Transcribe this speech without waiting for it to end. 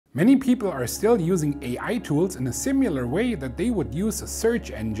Many people are still using AI tools in a similar way that they would use a search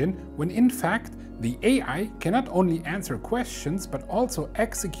engine, when in fact the AI can not only answer questions but also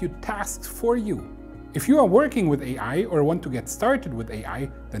execute tasks for you. If you are working with AI or want to get started with AI,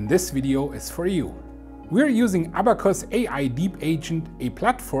 then this video is for you. We're using Abacus AI Deep Agent, a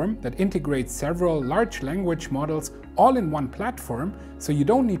platform that integrates several large language models all in one platform, so you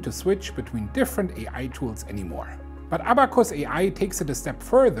don't need to switch between different AI tools anymore. But Abacus AI takes it a step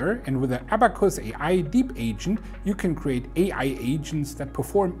further, and with the Abacus AI Deep Agent, you can create AI agents that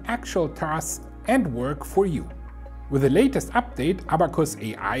perform actual tasks and work for you. With the latest update, Abacus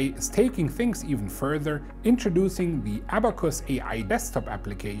AI is taking things even further, introducing the Abacus AI desktop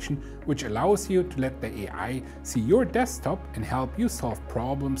application, which allows you to let the AI see your desktop and help you solve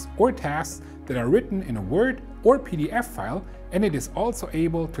problems or tasks that are written in a Word or PDF file, and it is also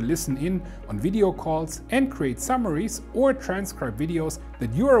able to listen in on video calls and create summaries or transcribe videos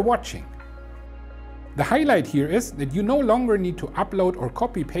that you are watching. The highlight here is that you no longer need to upload or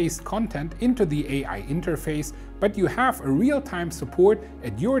copy-paste content into the AI interface, but you have a real-time support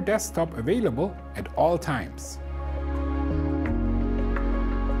at your desktop available at all times.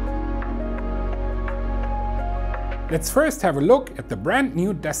 Let's first have a look at the brand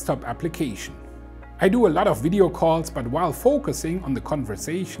new desktop application. I do a lot of video calls, but while focusing on the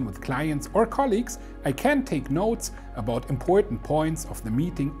conversation with clients or colleagues, I can take notes about important points of the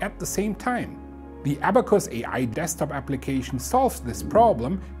meeting at the same time. The Abacus AI desktop application solves this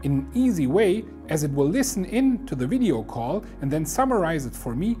problem in an easy way, as it will listen in to the video call and then summarize it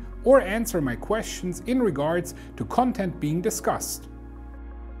for me or answer my questions in regards to content being discussed.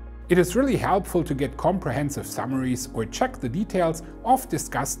 It is really helpful to get comprehensive summaries or check the details of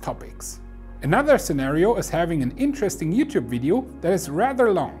discussed topics. Another scenario is having an interesting YouTube video that is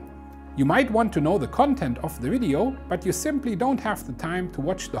rather long. You might want to know the content of the video, but you simply don't have the time to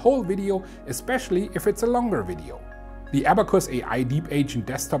watch the whole video, especially if it's a longer video. The Abacus AI Deep Agent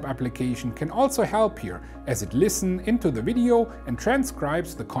desktop application can also help here, as it listens into the video and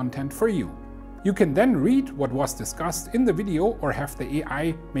transcribes the content for you. You can then read what was discussed in the video or have the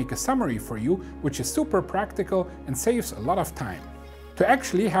AI make a summary for you, which is super practical and saves a lot of time. To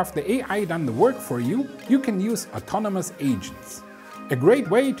actually have the AI done the work for you, you can use autonomous agents. A great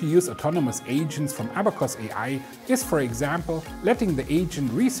way to use autonomous agents from Abacus AI is, for example, letting the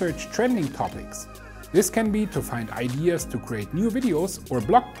agent research trending topics. This can be to find ideas to create new videos or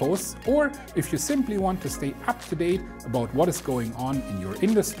blog posts, or if you simply want to stay up to date about what is going on in your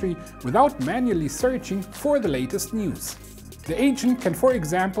industry without manually searching for the latest news. The agent can, for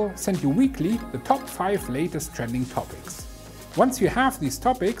example, send you weekly the top 5 latest trending topics. Once you have these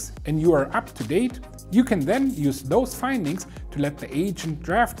topics and you are up to date, you can then use those findings to let the agent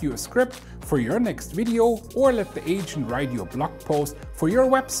draft you a script for your next video or let the agent write you a blog post for your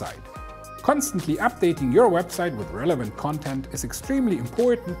website. Constantly updating your website with relevant content is extremely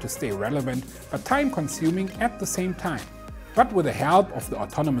important to stay relevant, but time-consuming at the same time. But with the help of the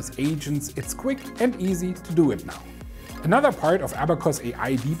autonomous agents, it's quick and easy to do it now. Another part of Abacus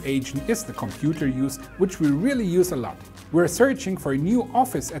AI Deep Agent is the computer use, which we really use a lot. We're searching for a new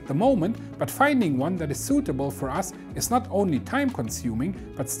office at the moment, but finding one that is suitable for us is not only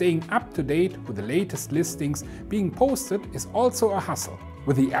time-consuming, but staying up to date with the latest listings being posted is also a hassle.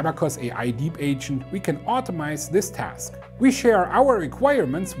 With the Abacus AI Deep Agent, we can automize this task. We share our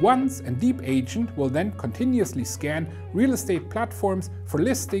requirements once, and Deep Agent will then continuously scan real estate platforms for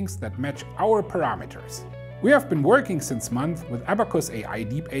listings that match our parameters. We have been working since months with Abacus AI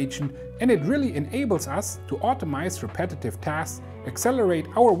Deep Agent, and it really enables us to automize repetitive tasks, accelerate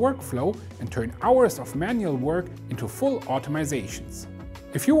our workflow, and turn hours of manual work into full automizations.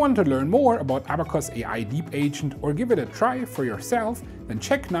 If you want to learn more about Abacus AI Deep Agent or give it a try for yourself, then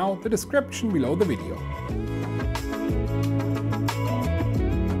check now the description below the video.